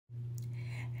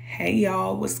Hey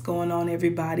y'all, what's going on,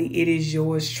 everybody? It is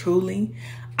yours truly.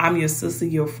 I'm your sister,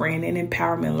 your friend, and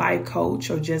empowerment life coach,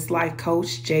 or just life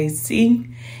coach,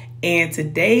 JC. And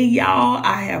today, y'all,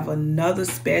 I have another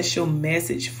special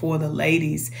message for the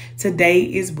ladies. Today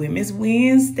is Women's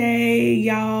Wednesday,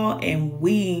 y'all, and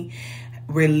we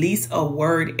release a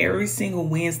word every single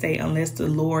Wednesday unless the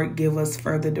Lord give us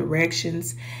further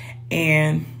directions.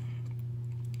 And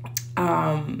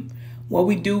what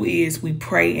we do is we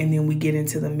pray and then we get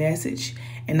into the message.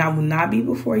 And I will not be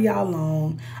before y'all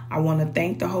long. I want to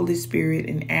thank the Holy Spirit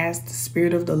and ask the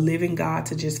Spirit of the living God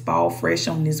to just fall fresh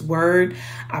on this word.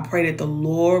 I pray that the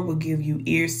Lord will give you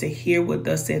ears to hear what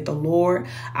thus said the Lord.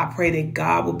 I pray that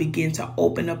God will begin to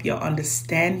open up your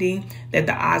understanding, that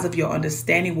the eyes of your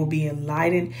understanding will be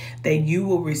enlightened, that you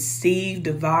will receive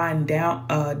divine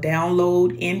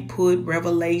download, input,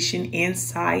 revelation,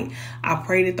 insight. I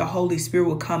pray that the Holy Spirit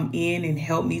will come in and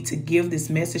help me to give this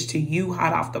message to you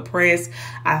hot off the press.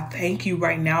 I thank you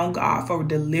right now, God, for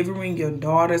delivering your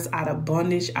daughters out of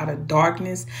bondage, out of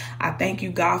darkness. I thank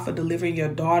you, God, for delivering your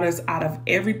daughters out of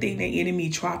everything the enemy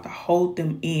tried to hold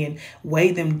them in,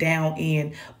 weigh them down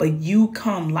in. But you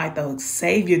come like the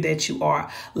Savior that you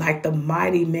are, like the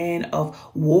mighty man of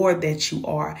war that you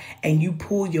are, and you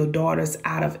pull your daughters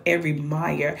out of every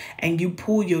mire, and you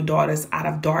pull your daughters out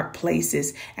of dark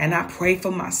places. And I pray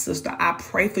for my sister. I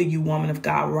pray for you, woman of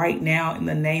God, right now in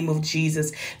the name of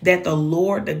Jesus, that the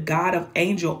Lord, the God of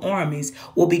angel armies,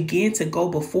 will begin to go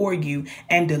before you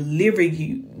and deliver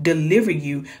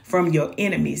you from your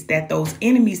enemies, that those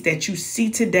enemies that you see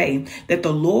today, that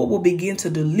the Lord will begin to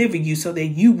deliver you so that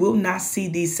you will not see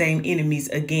these same enemies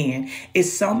again.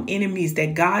 It's some enemies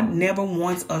that God never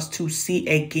wants us to see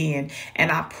again.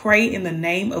 And I pray in the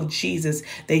name of Jesus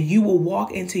that you will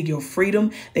walk into your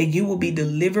freedom, that you will be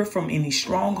delivered from any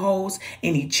strongholds,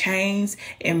 any chains,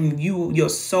 and your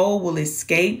soul will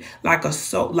escape like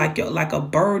a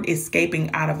bird escaping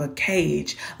out of a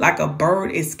cage, like a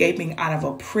bird escaping out of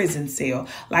a prison cell,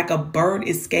 like a bird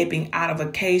escaping out of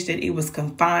a cage that it was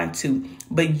confined to.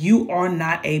 But you are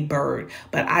not a bird.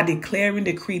 But I declare and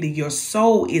decree that your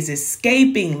soul is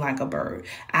escaping like a bird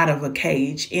out of a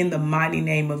cage in the mighty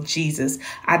name of Jesus.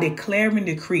 I declare and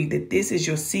decree that this is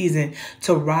your season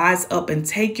to rise up and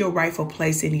take your rightful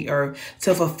place in the earth,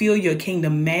 to fulfill your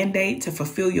kingdom mandate, to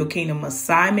fulfill your kingdom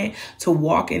assignment, to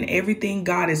walk in everything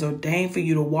God has ordained for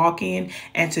you to walk in,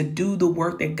 and to do the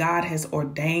work that God has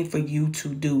ordained for you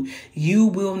to do. You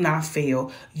will not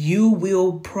fail. You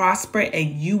will prosper,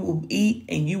 and you will eat,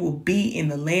 and you will be in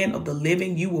the land of the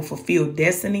living. You will fulfill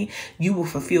destiny. You will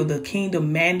fulfill the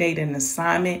kingdom mandate and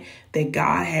assignment that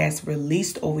God has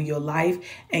released over your life,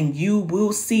 and you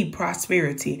will see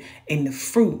prosperity in the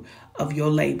fruit of your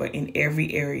labor in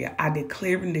every area. I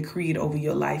declare and decree it over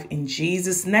your life in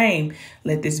Jesus' name.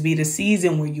 Let this be the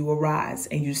season where you arise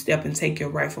and you step and take your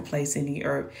rightful place in the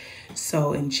earth.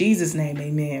 So in Jesus' name,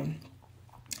 amen.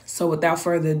 So without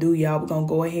further ado, y'all, we're going to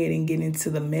go ahead and get into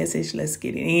the message. Let's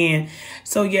get it in.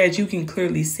 So yeah, as you can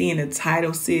clearly see in the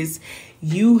title, sis,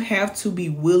 you have to be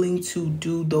willing to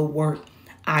do the work.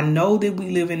 I know that we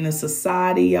live in a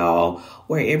society, y'all,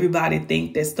 where everybody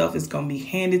think that stuff is going to be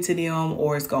handed to them,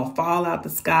 or it's going to fall out the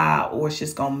sky, or it's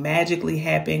just going to magically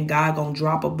happen. God going to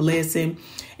drop a blessing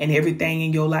and everything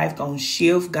in your life going to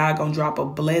shift. God going to drop a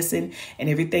blessing and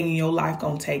everything in your life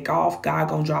going to take off. God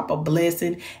going to drop a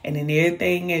blessing, and then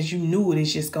everything as you knew it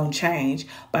is just going to change.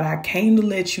 But I came to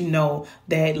let you know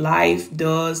that life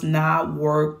does not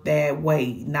work that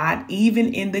way. Not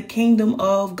even in the kingdom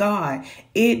of God.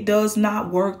 It does not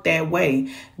work that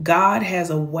way. God has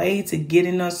a way to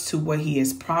getting us to where he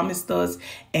has promised us,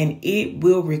 and it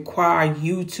will require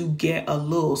you to get a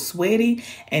little sweaty,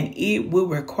 and it will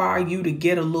require you to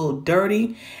get a little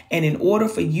dirty. And in order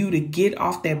for you to get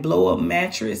off that blow up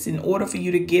mattress, in order for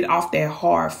you to get off that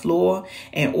hard floor,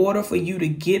 in order for you to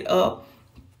get up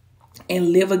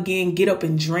and live again, get up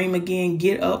and dream again,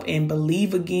 get up and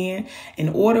believe again, in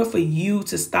order for you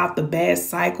to stop the bad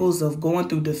cycles of going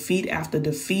through defeat after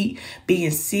defeat,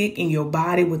 being sick in your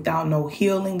body without no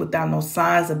healing, without no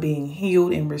signs of being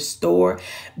healed and restored,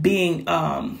 being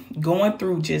going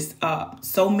through just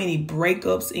so many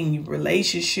breakups in your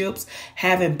relationships,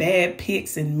 having bad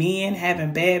picks in men,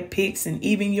 having bad picks in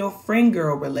even your friend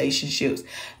girl relationships.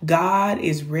 God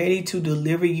is ready to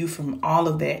deliver you from all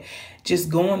of that.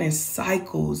 Just going in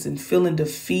cycles and feeling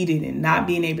defeated and not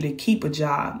being able to keep a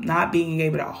job, not being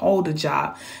able to hold a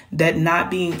job, that not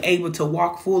being able to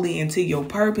walk fully into your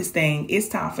purpose thing. It's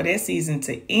time for that season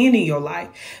to end in your life,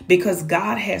 because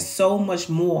God has so much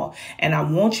more. And I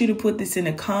want you to put this in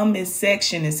the comment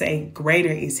section and say,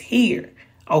 greater is here.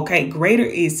 Okay, greater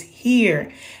is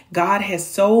here. God has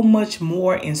so much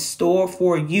more in store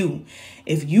for you.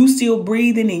 If you still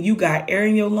breathing and you got air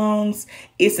in your lungs,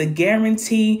 it's a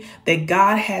guarantee that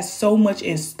God has so much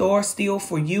in store still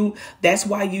for you. That's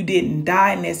why you didn't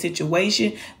die in that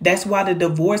situation. That's why the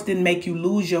divorce didn't make you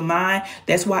lose your mind.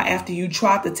 That's why after you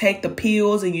tried to take the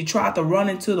pills and you tried to run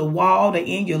into the wall to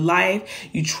end your life,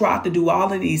 you tried to do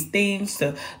all of these things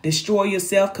to destroy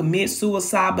yourself, commit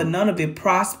suicide, but none of it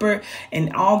prospered.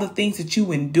 And all the things that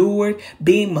you endured,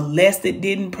 being molested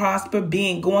didn't prosper,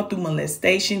 going through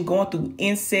molestation, going through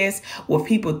incest, with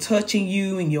people touching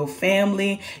you and your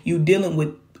family, you dealing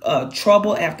with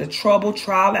trouble after trouble,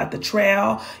 trial after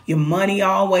trial, your money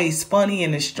always funny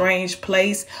in a strange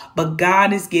place. But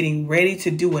God is getting ready to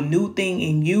do a new thing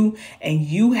in you, and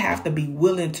you have to be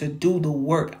willing to do the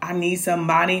work. I need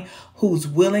somebody who's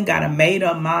willing, got a made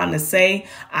up mind to say,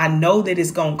 I know that it's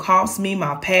going to cost me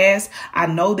my past. I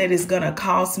know that it's going to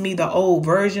cost me the old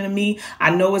version of me.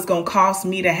 I know it's going to cost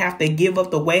me to have to give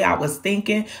up the way I was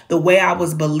thinking, the way I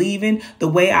was believing, the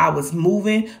way I was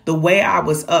moving, the way I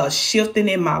was shifting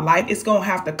in my life. It's going to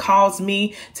have to cause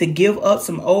me to give up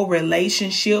some old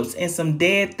relationships and some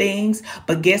dead things.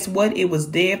 But guess what? It was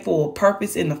dead for a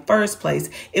purpose in the first place.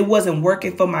 It wasn't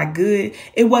working for my good.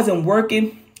 It wasn't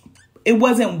working. It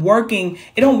wasn't working.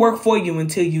 It don't work for you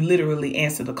until you literally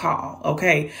answer the call.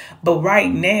 Okay. But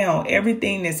right now,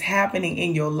 everything that's happening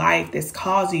in your life that's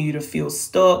causing you to feel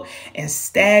stuck and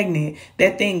stagnant,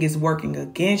 that thing is working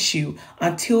against you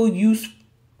until you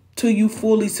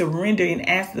fully surrender and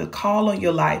answer the call on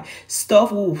your life.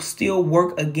 Stuff will still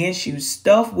work against you.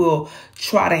 Stuff will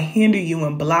try to hinder you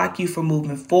and block you from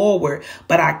moving forward.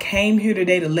 But I came here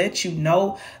today to let you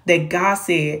know that God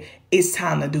said it's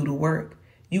time to do the work.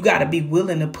 You got to be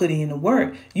willing to put in the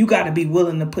work. You got to be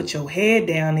willing to put your head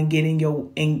down and get in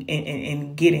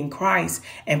get in Christ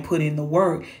and put in the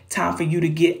work. Time for you to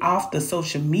get off the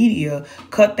social media.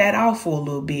 Cut that off for a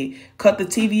little bit. Cut the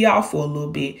TV off for a little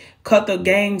bit. Cut the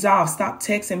games off. Stop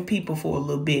texting people for a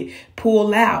little bit.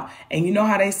 Pull out. And you know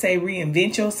how they say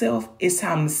reinvent yourself? It's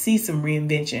time to see some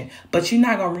reinvention. But you're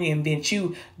not going to reinvent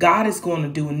you. God is going to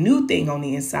do a new thing on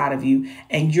the inside of you.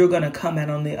 And you're going to come out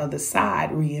on the other side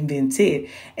reinvented.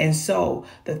 And so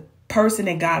the person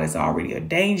that God has already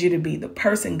ordained you to be, the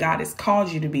person God has called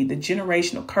you to be, the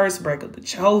generational curse breaker, the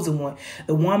chosen one,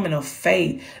 the woman of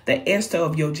faith, the Esther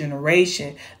of your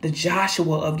generation, the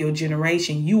Joshua of your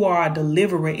generation. You are a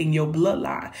deliverer in your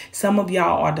bloodline. Some of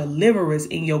y'all are deliverers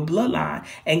in your bloodline,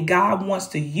 and God wants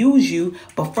to use you.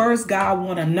 But first, God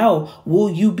want to know, will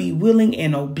you be willing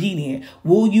and obedient?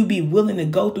 Will you be willing to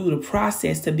go through the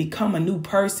process to become a new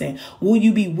person? Will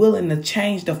you be willing to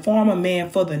change the former man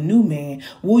for the new man?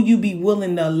 Will you be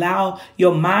willing to allow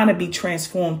your mind to be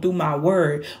transformed through my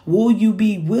word? Will you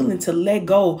be willing to let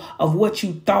go of what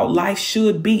you thought life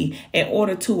should be in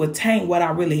order to attain what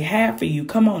I really have for you?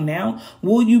 Come on now.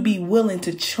 Will you be willing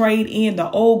to trade in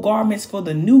the old garments for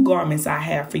the new garments I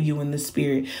have for you in the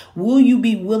spirit? Will you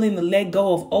be willing to let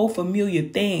go of old familiar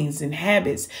things and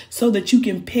habits so that you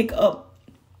can pick up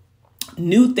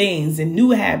new things and new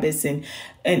habits and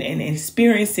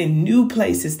experiencing new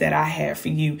places that I have for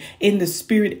you in the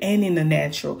spirit and in the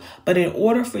natural? But in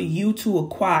order for you to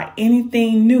acquire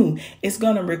anything new, it's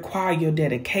going to require your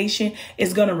dedication.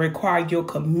 It's going to require your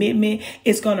commitment.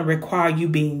 It's going to require you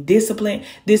being disciplined.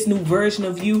 This new version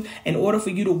of you, in order for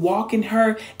you to walk in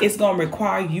her, it's going to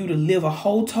require you to live a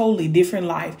whole totally different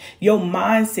life. Your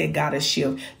mindset got to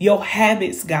shift. Your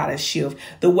habits got to shift.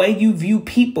 The way you view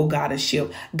people got to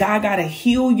shift. God got to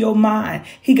heal your mind.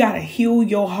 He got to heal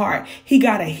your heart. He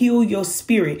got to heal your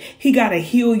spirit. He got to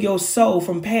heal your soul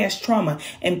from past trauma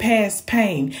and past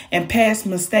pain and past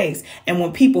mistakes. And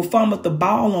when people fumbled the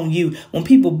ball on you, when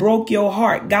people broke your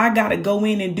heart, God got to go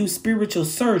in and do spiritual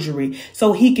surgery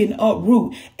so he can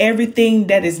uproot everything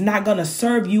that is not going to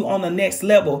serve you on the next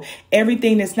level,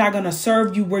 everything that's not going to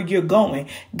serve you where you're going.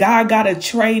 God got to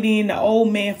trade in the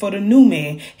old man for the new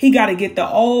man. He got to get the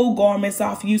old garments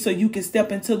off you so you can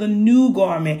step into the new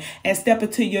garment and step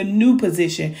into your new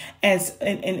position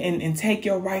and take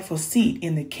your rightful seat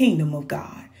in the kingdom of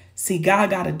God. See,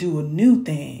 God got to do a new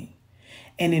thing.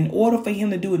 And in order for him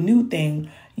to do a new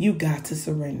thing, you got to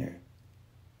surrender.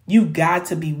 You got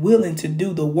to be willing to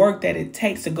do the work that it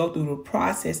takes to go through the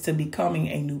process to becoming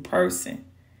a new person.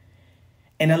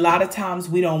 And a lot of times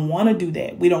we don't want to do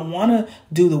that. We don't want to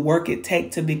do the work it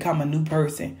takes to become a new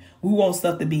person. We want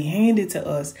stuff to be handed to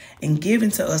us and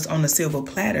given to us on a silver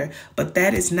platter. But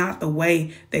that is not the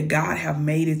way that God have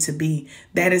made it to be.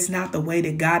 That is not the way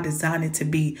that God designed it to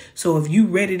be. So if you're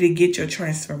ready to get your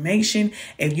transformation,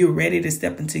 if you're ready to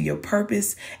step into your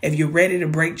purpose, if you're ready to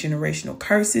break generational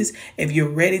curses, if you're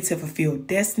ready to fulfill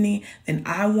destiny, then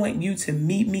I want you to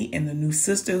meet me in the new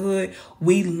sisterhood.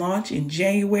 We launch in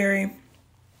January.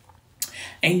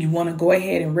 And you want to go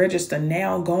ahead and register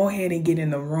now, go ahead and get in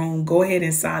the room. Go ahead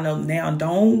and sign up now.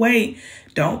 Don't wait.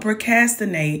 Don't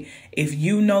procrastinate. If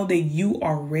you know that you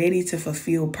are ready to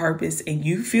fulfill purpose and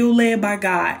you feel led by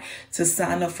God to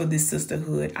sign up for this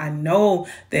sisterhood, I know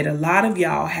that a lot of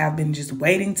y'all have been just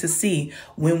waiting to see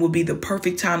when will be the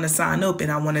perfect time to sign up.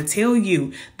 And I want to tell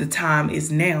you the time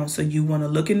is now. So you want to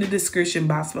look in the description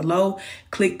box below,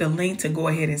 click the link to go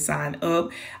ahead and sign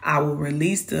up. I will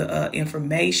release the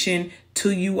information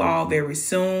to you all very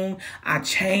soon. I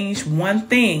changed one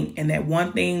thing, and that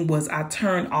one thing was I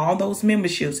turned all those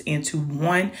memberships into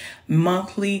one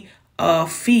monthly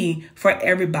fee for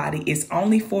everybody. It's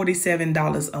only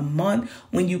 $47 a month.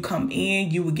 When you come in,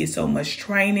 you will get so much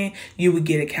training. You will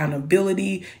get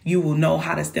accountability. You will know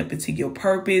how to step into your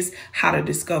purpose, how to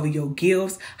discover your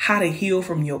gifts, how to heal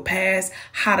from your past,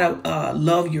 how to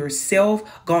love yourself,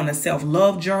 go on a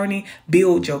self-love journey,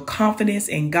 build your confidence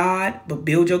in God, but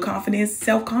build your confidence,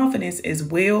 self-confidence as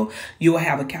well. You will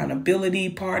have accountability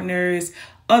partners,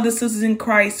 other sisters in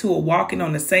Christ who are walking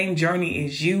on the same journey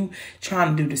as you,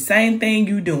 trying to do the same thing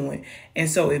you're doing. And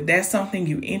so if that's something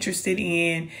you're interested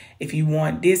in, if you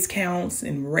want discounts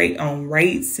and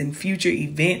rates and future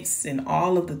events and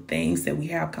all of the things that we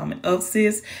have coming up,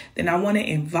 sis, then I want to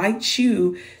invite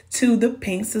you to the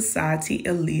P.I.N.K Society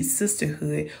Elite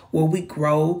Sisterhood, where we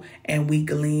grow and we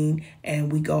glean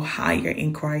and we go higher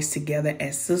in Christ together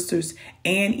as sisters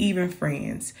and even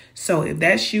friends. So if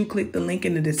that's you, click the link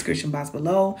in the description box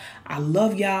below. I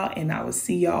love y'all, and I will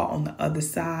see y'all on the other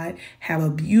side. Have a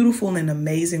beautiful and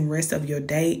amazing rest of your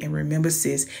day. And remember,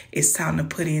 sis, it's time to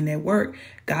put in that work.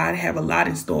 God have a lot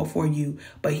in store for you,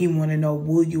 but he want to know,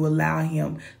 will you allow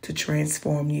him to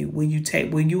transform you? Will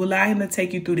you allow him to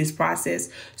take you through this process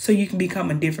so you can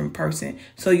become a different person?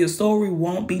 So your story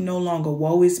won't be no longer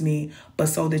woe is me, but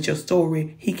so that your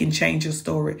story, he can change your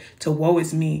story to woe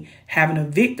is me, having a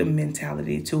victim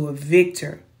mentality to a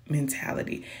victor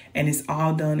mentality. And it's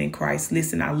all done in Christ.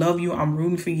 Listen, I love you. I'm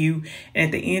rooting for you. And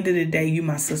at the end of the day, you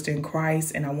my sister in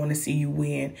Christ, and I want to see you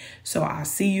win. So I'll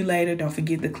see you later. Don't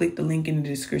forget to click the link in the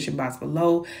description box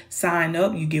below. Sign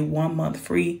up. You get 1 month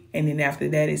free. And then after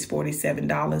that, it's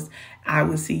 $47. I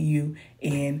will see you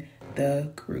in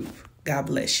the group. God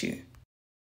bless you.